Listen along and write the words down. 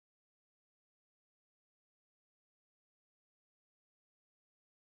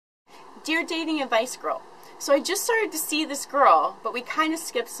Dear Dating Advice Girl, so I just started to see this girl, but we kind of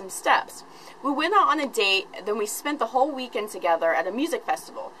skipped some steps. We went out on a date, then we spent the whole weekend together at a music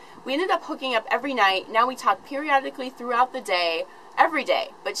festival. We ended up hooking up every night. Now we talk periodically throughout the day, every day,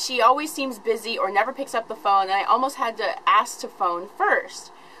 but she always seems busy or never picks up the phone, and I almost had to ask to phone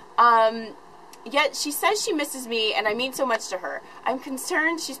first. Yet she says she misses me and I mean so much to her. I'm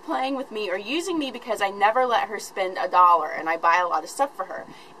concerned she's playing with me or using me because I never let her spend $1 and I buy a lot of stuff for her.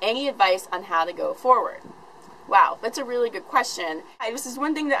 Any advice on how to go forward? Wow, that's a really good question. This is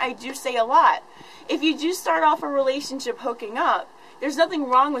one thing that I do say a lot. If you do start off a relationship hooking up, there's nothing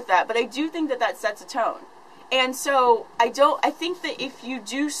wrong with that, but I do think that that sets a tone. And so I think that if you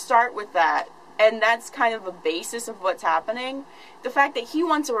do start with that, and that's kind of a basis of what's happening, the fact that he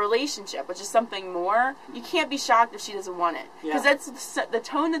wants a relationship, which is something more, you can't be shocked if she doesn't want it. Because that's the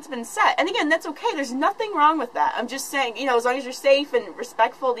tone that's been set. And again, that's okay. There's nothing wrong with that. I'm just saying, as long as you're safe and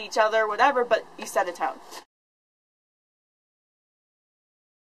respectful to each other, whatever, but you set a tone.